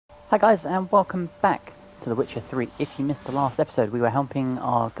Hi guys, and welcome back to The Witcher 3. If you missed the last episode, we were helping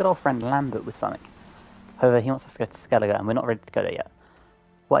our good old friend Lambert with something. However, he wants us to go to Skellige, and we're not ready to go there yet.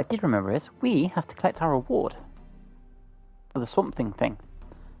 What I did remember is, we have to collect our reward for the Swamp thing.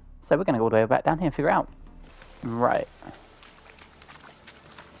 So we're going to go all the way back down here and figure it out. Right.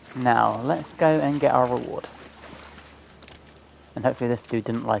 Now, let's go and get our reward. And hopefully this dude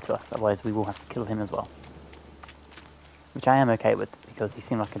didn't lie to us, otherwise we will have to kill him as well. Which I am okay with, because he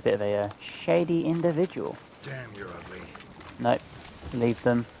seemed like a bit of a shady individual. Damn, you're ugly. Nope. Leave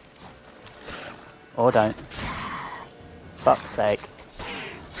them. Or don't. Fuck's sake.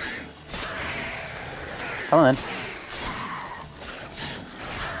 Come on then.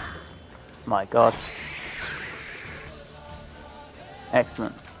 My god.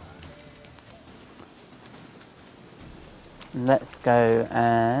 Excellent. Let's go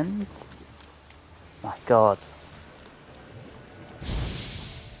and... My god.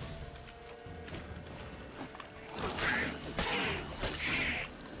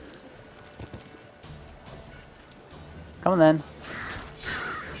 Come on then.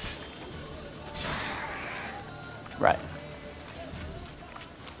 Right.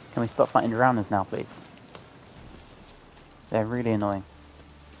 Can we stop fighting drowners now, please? They're really annoying.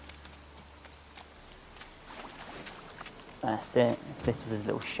 That's it. This was his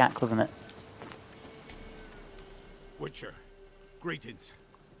little shack, wasn't it? Witcher, greetings.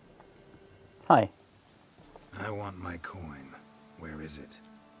 Hi. I want my coin. Where is it?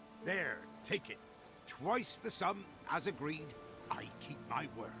 There, take it. Twice the sum, as agreed. I keep my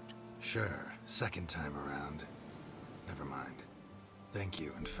word. Sure, second time around. Never mind. Thank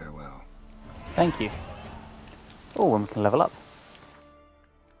you and farewell. Thank you. Oh, and we can level up.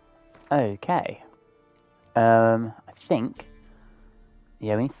 Okay. I think...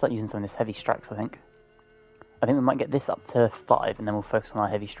 Yeah, we need to start using some of this heavy strikes, I think. I think we might get this up to 5, and then we'll focus on our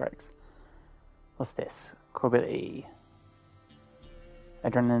heavy strikes. What's this? Core ability.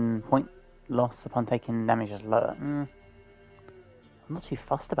 Adrenaline point loss upon taking damage is lower. I'm not too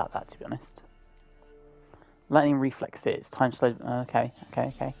fussed about that, to be honest. Lightning reflexes. Time slow... Okay.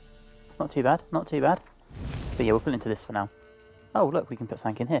 It's not too bad, not too bad. But yeah, we'll put it into this for now. Oh, look, we can put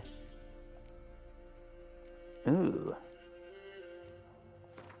something in here. Ooh.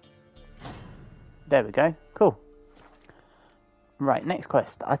 There we go. Cool. Right, next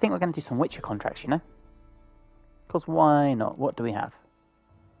quest. I think we're going to do some Witcher contracts, you know? Because why not? What do we have?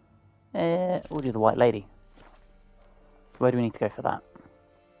 We'll do the White Lady. Where do we need to go for that?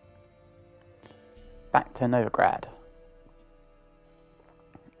 Back to Novigrad.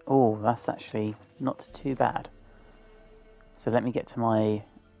 Oh, that's actually not too bad. So let me get to my...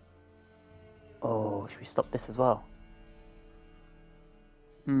 Oh, should we stop this as well?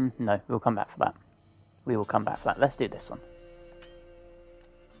 No, we'll come back for that. We will come back for that. Let's do this one.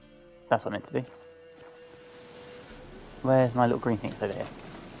 That's what I meant to do. Where's my little green thing? It's over here.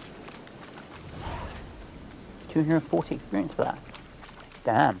 240 experience for that.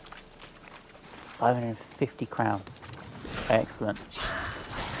 Damn. 550 crowns. Excellent.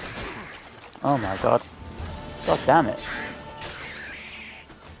 Oh my god. God damn it.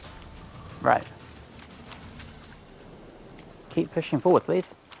 Right. Keep pushing forward,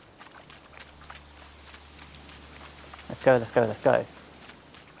 please. Let's go, let's go, let's go.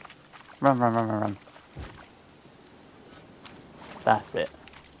 Run. That's it.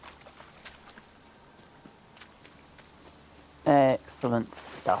 Excellent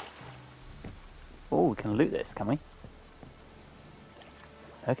stuff. Oh, we can loot this, can we?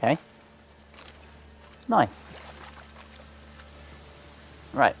 Okay. Nice.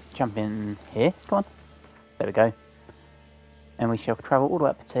 Right, jump in here. Come on. There we go. And we shall travel all the way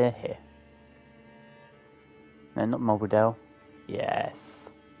up to here. No, not Mulbridell. Yes.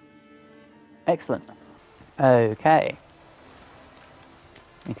 Excellent. Okay.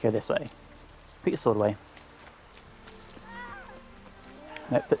 Need to go this way. Put your sword away.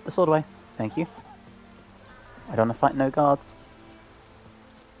 No, put the sword away. Thank you. I don't want to fight no guards.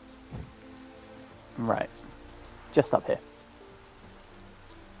 Right. Just up here.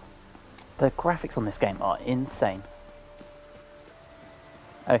 The graphics on this game are insane.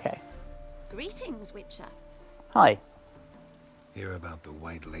 Okay. Greetings, Witcher. Hi. Hear about the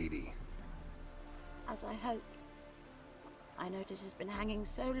White Lady. As I hoped. I notice it's been hanging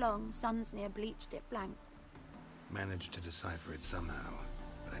so long, sun's near bleached it blank. Managed to decipher it somehow,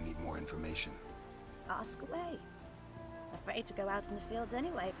 but I need more information. Ask away. Afraid to go out in the fields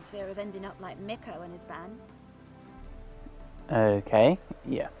anyway for fear of ending up like Mikko and his band. Okay,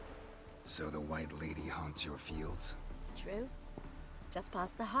 yeah. So the White Lady haunts your fields? True. Just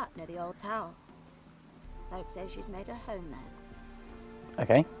past the hut near the old tower. Folks say she's made her home there.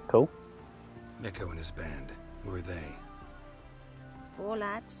 Okay, cool. Miko and his band. Who are they? 4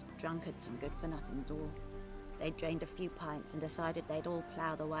 lads, drunkards and good-for-nothings all. They'd drained a few pints and decided they'd all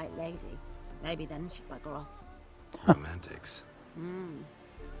plough the White Lady. Maybe then she'd bugger off. Romantics.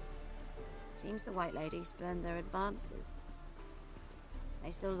 Seems the White Lady spurned their advances.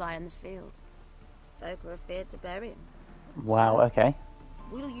 They still lie in the field. Folk are afeard to bury him. Wow, So, okay.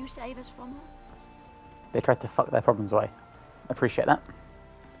 will you save us from her? They tried to fuck their problems away. Appreciate that.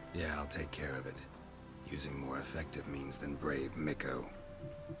 Yeah, I'll take care of it. Using more effective means than brave Miko.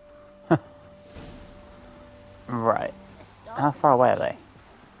 Right. How far away are they?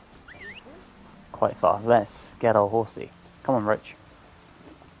 Quite far. Let's get our horsey. Come on, Roach.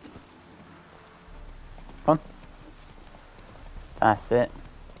 Come on. That's it.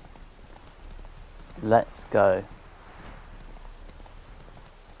 Let's go.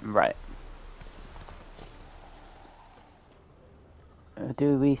 Right.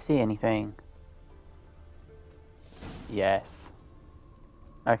 Do we see anything? Yes.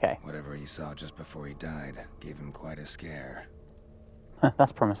 Okay. Whatever he saw just before he died gave him quite a scare.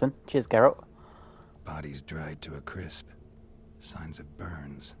 That's promising. Cheers, Geralt. Bodies dried to a crisp. Signs of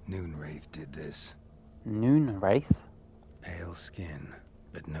burns. Noonwraith did this. Noonwraith? Pale skin,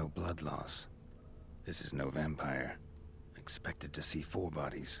 but no blood loss. This is no vampire. Expected to see 4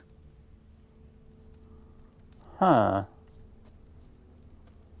 bodies. Huh.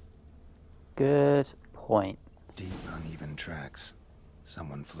 Good point. Deep, uneven tracks.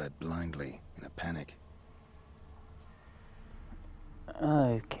 Someone fled blindly, in a panic.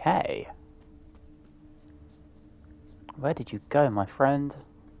 Okay. Where did you go, my friend?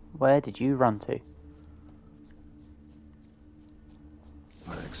 Where did you run to?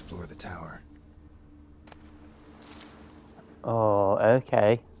 Ought to explore the tower. Oh,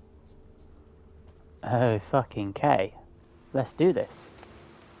 okay. Oh, fucking K. Let's do this.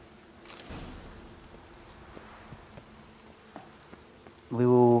 We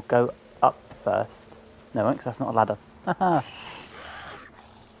will go up first. No, because that's not a ladder. Haha.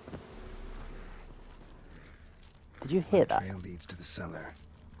 Did you hear that? Trail leads to the cellar.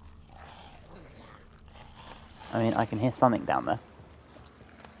 I mean, I can hear something down there.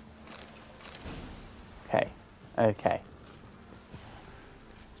 Okay. Okay.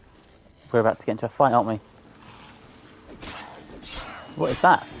 We're about to get into a fight, aren't we? What is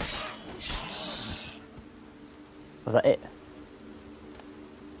that? Was that it?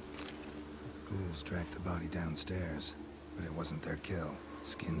 Ghouls dragged the body downstairs, but it wasn't their kill.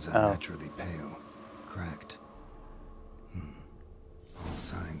 Skin's unnaturally pale, cracked. All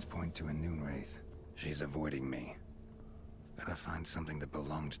signs point to a Noonwraith. She's avoiding me. Gotta find something that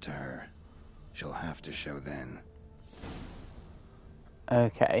belonged to her. She'll have to show then.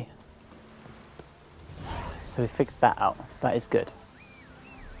 Okay. So we figured that out. That is good.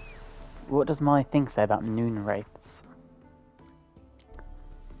 What does my thing say about Noonwraiths?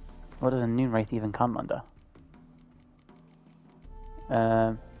 What does a Noonwraith even come under?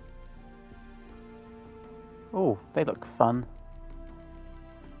 Oh, they look fun.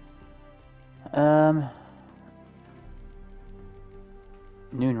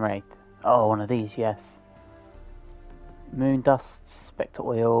 Noonwraith. Oh, one of these, yes. Moon dust, spectre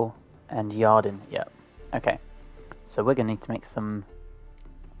oil, and Yarden. Yep. Okay. So we're gonna need to make some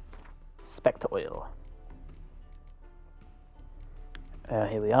spectre oil.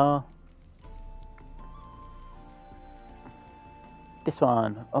 Here we are. This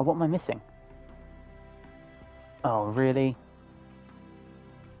one. Oh, what am I missing? Oh, really?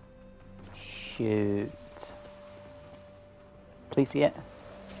 Shoot. Please be it.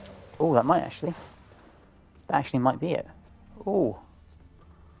 Oh, that might actually. That actually might be it. Oh.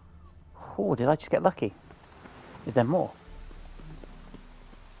 Oh, did I just get lucky? Is there more?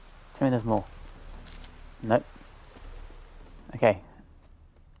 Tell me there's more. Nope. Okay.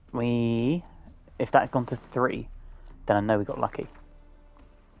 If that had gone to 3, then I know we got lucky.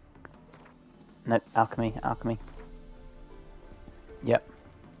 Nope, alchemy, alchemy. Yep.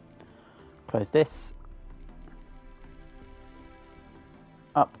 Close this.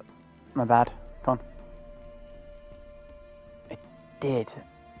 Up. My bad. Come on. It did.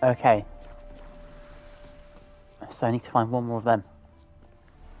 Okay. So I need to find one more of them.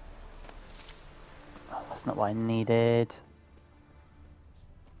 Oh, that's not what I needed.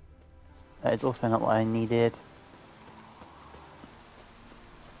 That is also not what I needed.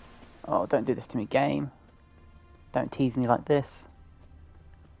 Oh, don't do this to me, game. Don't tease me like this.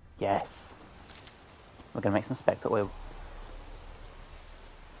 Yes. We're going to make some spectre oil.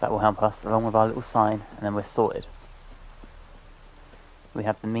 That will help us, along with our little sign, and then we're sorted. We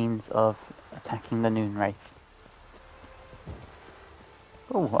have the means of attacking the Noonwraith.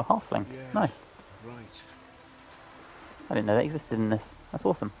 Oh, a halfling. Yeah, Nice. right. I didn't know that existed in this. That's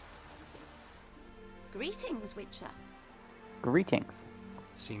awesome. Greetings, Witcher. Greetings.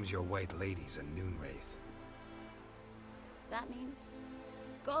 Seems your white lady's a noon wraith. That means...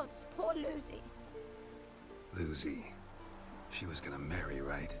 Gods, poor Lucy. Lucy. She was gonna marry,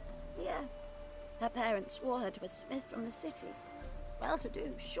 right? Yeah. Her parents swore her to a smith from the city.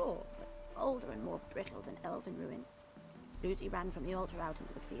 Well-to-do, sure, but older and more brittle than elven ruins. Lucy ran from the altar out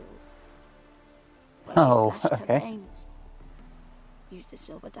into the fields, where Oh, she slashed okay. her veins. Used the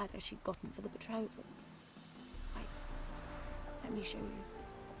silver dagger she'd gotten for the betrothal. Wait, let me show you.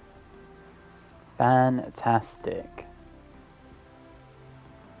 Fantastic.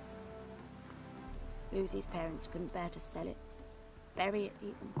 Lucy's parents couldn't bear to sell it, bury it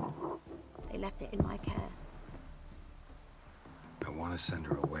even. They left it in my care. I want to send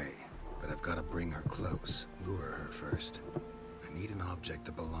her away, but I've got to bring her close, lure her first. I need an object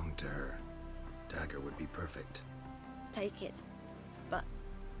that belonged to her. Dagger would be perfect. Take it, but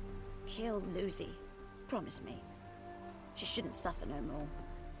kill Lucy. Promise me. She shouldn't suffer no more.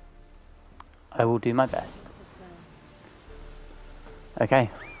 I will do my best. Okay.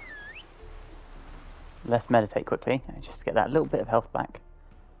 Let's meditate quickly and just get that little bit of health back.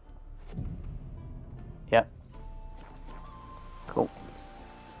 Yep. Cool.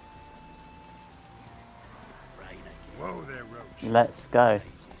 Whoa there, Roach. Let's go.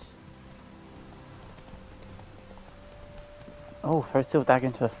 Oh, throw silver dagger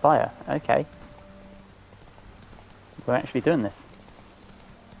into the fire. Okay. We're actually doing this.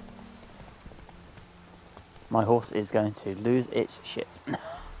 My horse is going to lose its shit.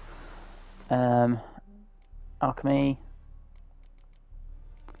 Alchemy.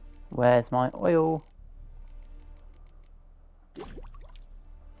 Where's my oil?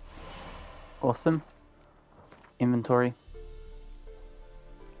 Awesome. Inventory.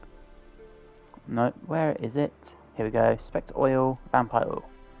 No, where is it? Here we go. Spectre oil, vampire oil.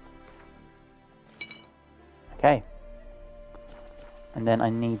 Okay. And then I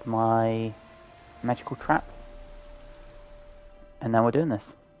need my magical trap. And now we're doing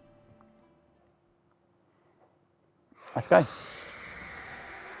this. Let's go.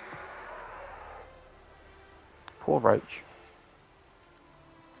 Poor Roach.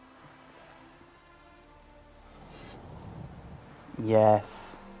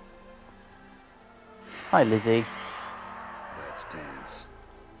 Yes. Hi, Lizzie. Let's dance.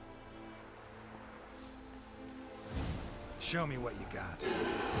 Show me what you got.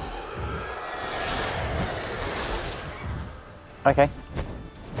 Okay.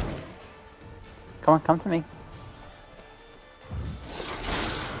 Come on, come to me.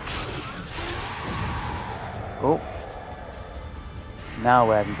 Oh. Now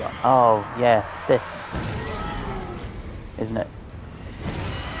where have you gone? Oh, yeah, it's this. Isn't it?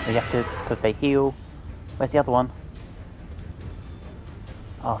 You have to, because they heal. Where's the other one?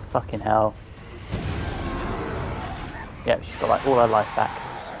 Oh, fucking hell. Yep, she's got like all her life back.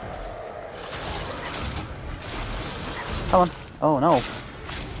 Come on. Oh no.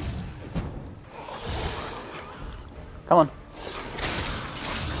 Come on.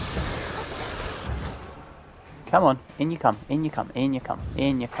 Come on. In you come. In you come. In you come.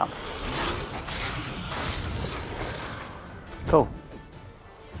 In you come. Cool.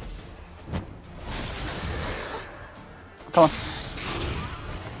 Come on.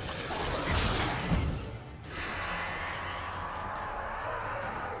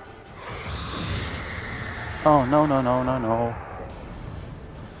 Oh, no, no, no, no, no.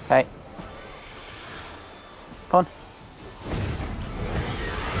 Okay. Come on.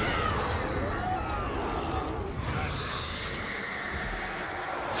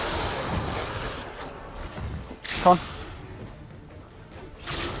 Come on.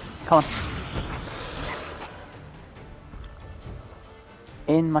 Come on.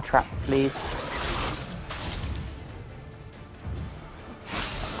 In my trap, please.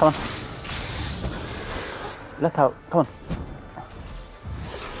 Come on. Look out. Come on.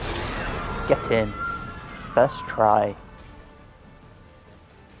 Get in. First try.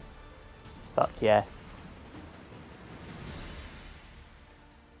 Fuck yes.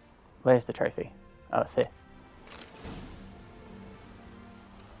 Where's the trophy? Oh, it's here.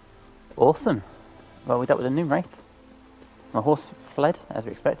 Awesome. Well, we dealt with a new wraith. My horse fled, as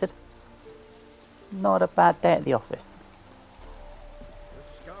we expected. Not a bad day at the office. The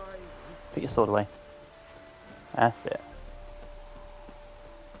sky. Put your sword away. That's it.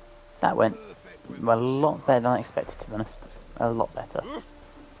 That went a lot better than I expected, to be honest. A lot better.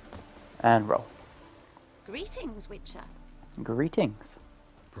 And roll. Greetings, Witcher.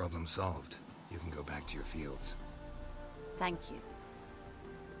 Problem solved. You can go back to your fields. Thank you.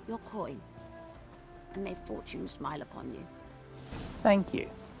 Your coin. And may fortune smile upon you. Thank you.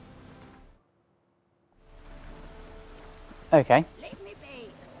 Okay. Leave me be.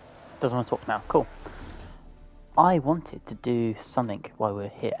 Doesn't want to talk now. Cool. I wanted to do something while we were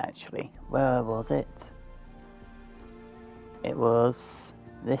here, actually. Where was it? It was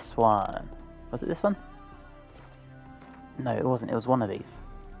this one. Was it this one? No, it wasn't. It was one of these.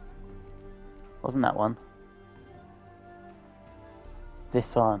 Wasn't that one?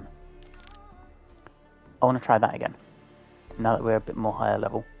 This one. I want to try that again. Now that we're a bit more higher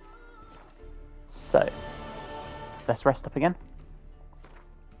level. So, let's rest up again.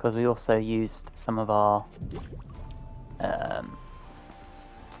 Because we also used some of our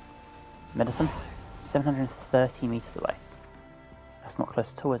medicine. 730 meters away. That's not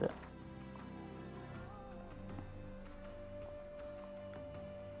close at all, is it?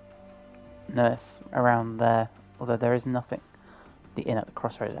 No, it's around there. Although there is nothing. The inn at the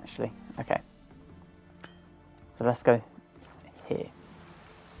crossroads, actually. Okay. So let's go here.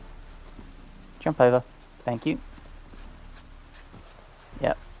 Jump over. Thank you.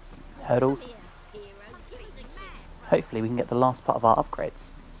 Yep. Hurdles. Hopefully we can get the last part of our upgrades.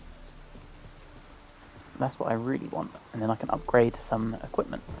 That's what I really want. And then I can upgrade some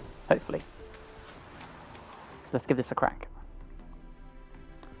equipment. Hopefully. So let's give this a crack.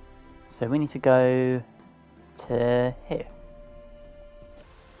 So we need to go to here.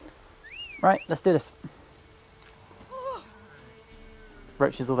 Right, let's do this.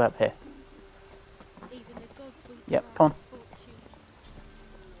 Roaches all the way up here. Yep, come on.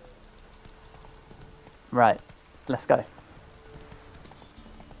 Right, let's go.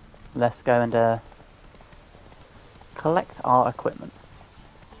 Let's go and collect our equipment.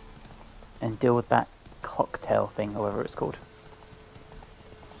 And deal with that cocktail thing, or whatever it's called.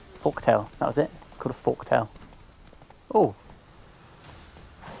 Forktail, that was it. It's called a forktail. Oh.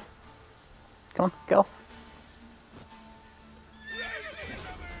 Come on, get off.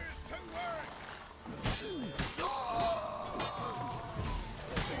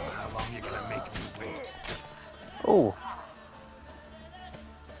 How long you gonna make me wait? Oh.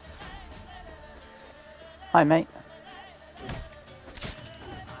 Hi, mate.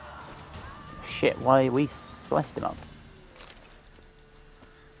 Shit, why we sliced him up?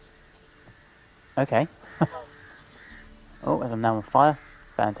 Okay. Oh, as I'm now on fire.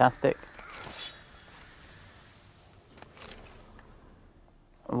 Fantastic.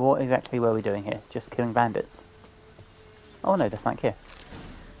 What exactly were we doing here? Just killing bandits? Oh no, there's something here.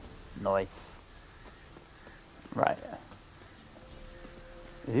 Nice. Right.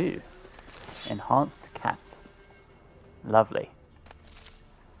 Ooh. Enhanced cat. Lovely.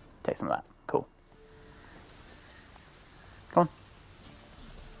 Take some of that. Cool. Come on.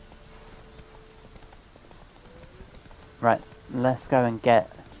 Right, let's go and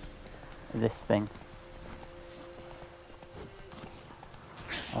get this thing.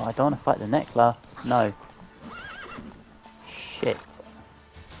 Oh, I don't want to fight the Neckler. No. Shit.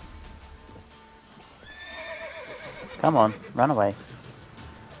 Come on, run away.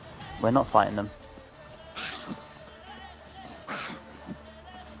 We're not fighting them.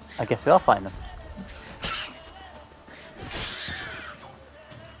 I guess we are fighting them.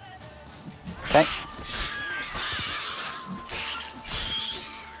 Okay.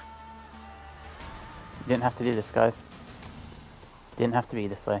 You didn't have to do this, guys. Didn't have to be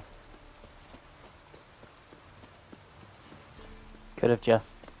this way. Could have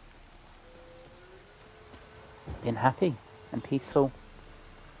just been happy and peaceful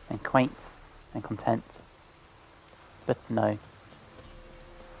and quaint and content. But no.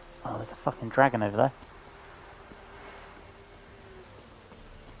 Oh, there's a fucking dragon over there.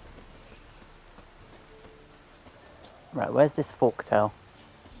 Right, where's this forktail?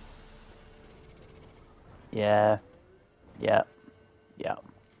 Yeah. Yeah. Yeah.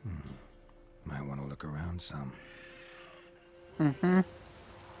 Might want to look around some. Mm-hmm.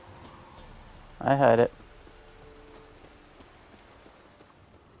 I heard it.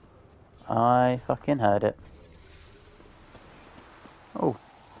 I fucking heard it. Oh,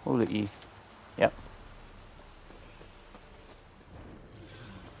 oh look at you. Yep.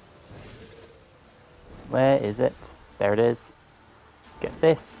 Where is it? There it is. Get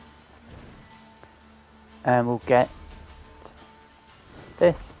this. And we'll get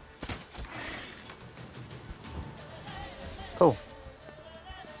this. Cool.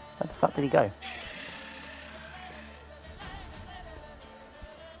 Where the fuck did he go?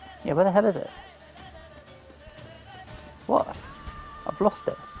 Yeah, where the hell is it? What? I've lost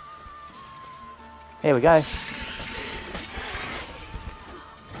it. Here we go.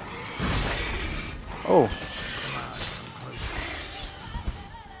 Oh.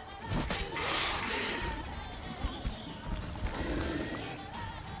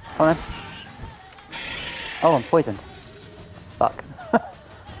 Come on. Oh, I'm poisoned. Fuck. Come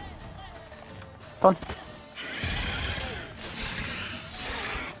on.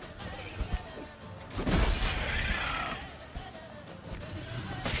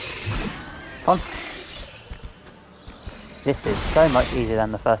 Come on. This is so much easier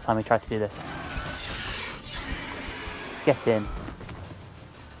than the first time we tried to do this. Get in.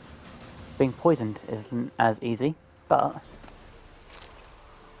 Being poisoned isn't as easy, but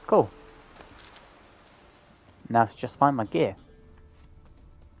cool. Now to just find my gear.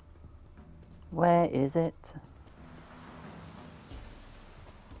 Where is it?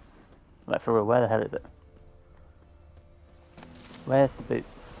 Like for real, where the hell is it? Where's the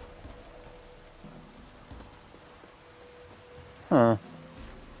boots? Huh.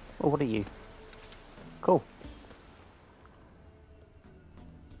 Well, what are you? Cool.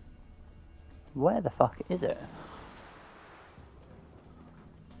 Where the fuck is it?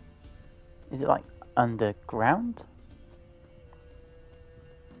 Is it like underground?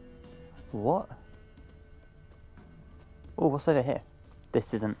 What? Oh, what's over here?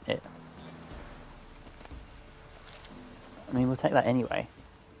 This isn't it. I mean, we'll take that anyway.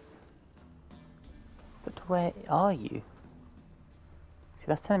 But where are you? See,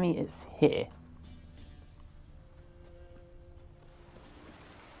 that's telling me it's here.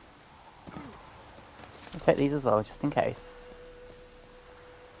 I'll take these as well, just in case.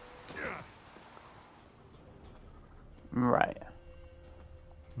 Right.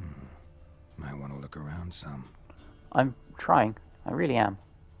 Might want to look around some. I'm trying. I really am.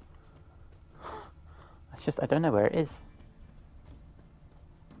 It's just, I don't know where it is.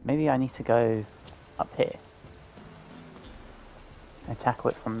 Maybe I need to go up here. And tackle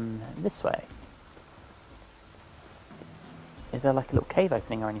it from this way. Is there like a little cave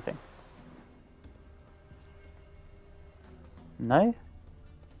opening or anything? No?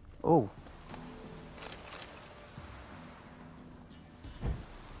 Oh.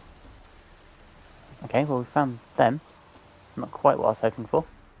 Okay, well we found them. Not quite what I was hoping for.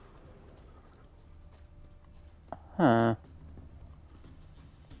 Huh.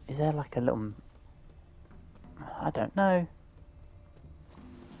 Is there like a little... I don't know.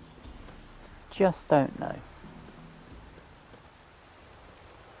 Just don't know.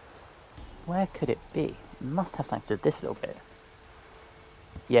 Where could it be? It must have something to do with this little bit.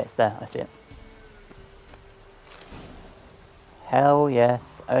 Yeah, it's there. I see it. Hell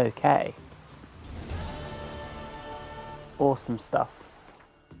yes. Okay. Awesome stuff.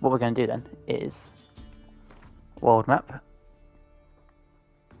 What we're going to do then is world map.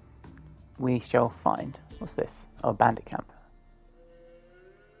 We shall find, what's this? Oh, bandit camp.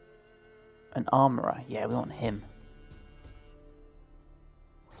 An armourer. Yeah, we want him.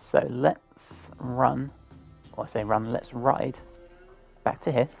 So let's run, or I say run, let's ride back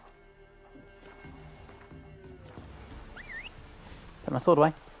to here. Put my sword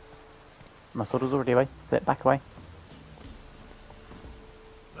away. My sword was already away. Put it back away.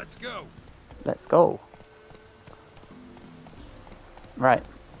 Let's go. Let's go. Right.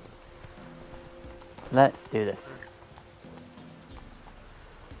 Let's do this.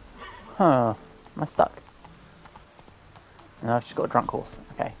 Huh. Am I stuck? No, I've just got a drunk horse.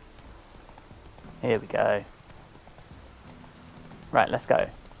 Okay. Here we go. Right, let's go.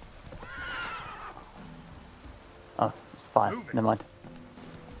 Oh, it's fine. Never mind.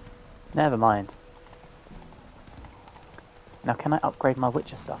 Never mind. Now, can I upgrade my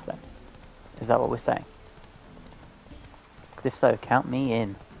Witcher stuff then? Is that what we're saying? Because if so, count me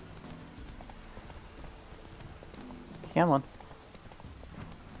in. Come on.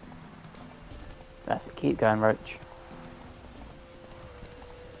 That's it. Keep going, Roach.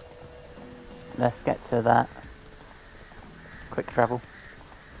 Let's get to that. Quick travel.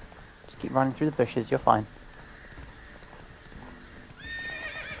 Just keep running through the bushes, you're fine.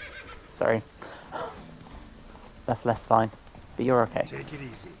 Sorry. That's less fine. But you're okay. Take it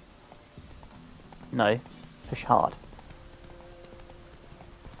easy. No. Push hard.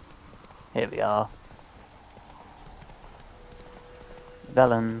 Here we are.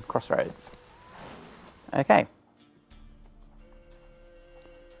 Velen Crossroads. Okay.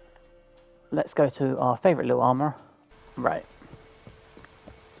 Let's go to our favourite little armour. Right.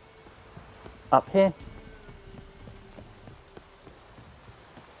 Up here.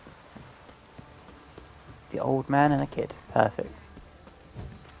 The old man and a kid. Perfect.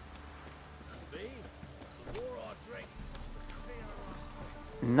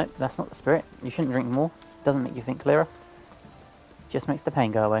 Nope, that's not the spirit. You shouldn't drink more. Doesn't make you think clearer. Just makes the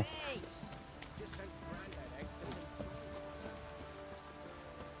pain go away.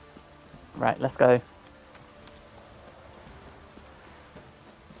 Right, let's go.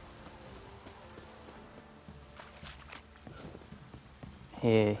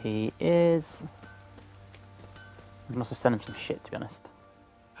 Here he is. We can also send him some shit, to be honest.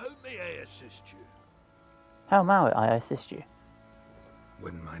 How may I assist you? How may I assist you?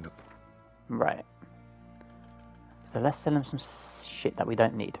 Wouldn't mind a... Right. So let's sell him some shit that we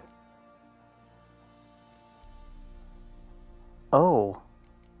don't need. Oh.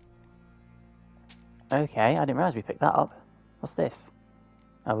 Okay, I didn't realise we picked that up. What's this?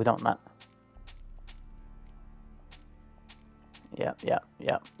 Oh, we don't want that.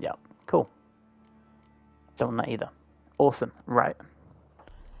 Yep. Cool. Don't want that either. Awesome. Right.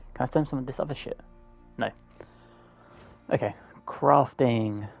 Can I send some of this other shit? No. Okay.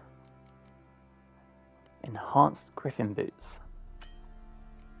 Crafting. Enhanced griffin boots.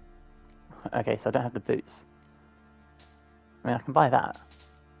 Okay, so I don't have the boots. I mean, I can buy that.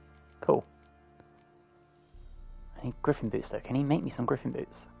 Cool. I need griffin boots though. Can he make me some griffin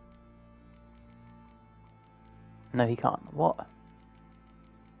boots? No, he can't. What?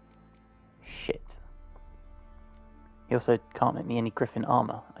 Shit. He also can't make me any griffin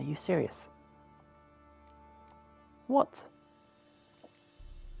armor. Are you serious? What?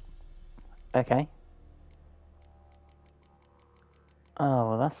 Okay. Oh,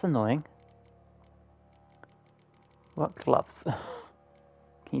 well that's annoying. What gloves? Can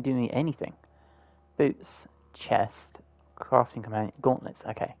you do me anything? Boots, chest, crafting companion, gauntlets,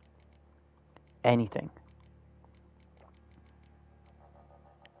 okay. Anything.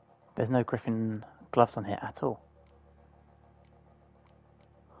 There's no griffin gloves on here at all.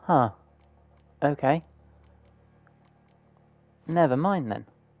 Huh. Okay. Never mind then.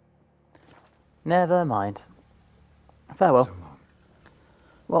 Never mind. Farewell. So long.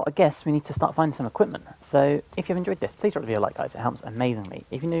 Well, I guess we need to start finding some equipment. So, if you've enjoyed this, please drop the video a like, guys. It helps amazingly.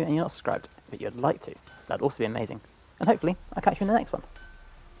 If you're new and you're not subscribed, but you'd like to, that'd also be amazing. And hopefully, I'll catch you in the next one.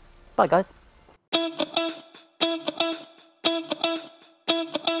 Bye, guys.